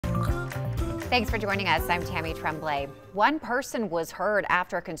Thanks for joining us. I'm Tammy Tremblay. One person was hurt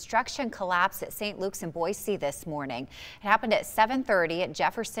after a construction collapse at St. Luke's in Boise this morning. It happened at 7:30 at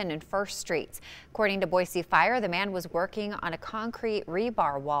Jefferson and First Streets. According to Boise Fire, the man was working on a concrete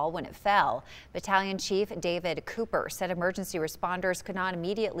rebar wall when it fell. Battalion Chief David Cooper said emergency responders could not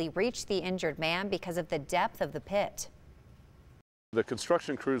immediately reach the injured man because of the depth of the pit. The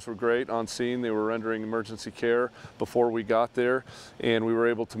construction crews were great on scene. They were rendering emergency care before we got there, and we were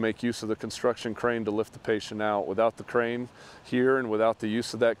able to make use of the construction crane to lift the patient out. Without the crane here and without the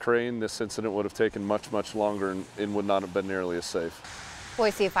use of that crane, this incident would have taken much longer and would not have been nearly as safe.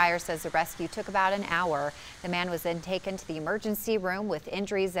 Boise Fire says the rescue took about an hour. The man was then taken to the emergency room with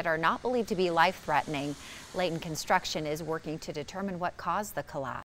injuries that are not believed to be life-threatening. Layton Construction is working to determine what caused the collapse.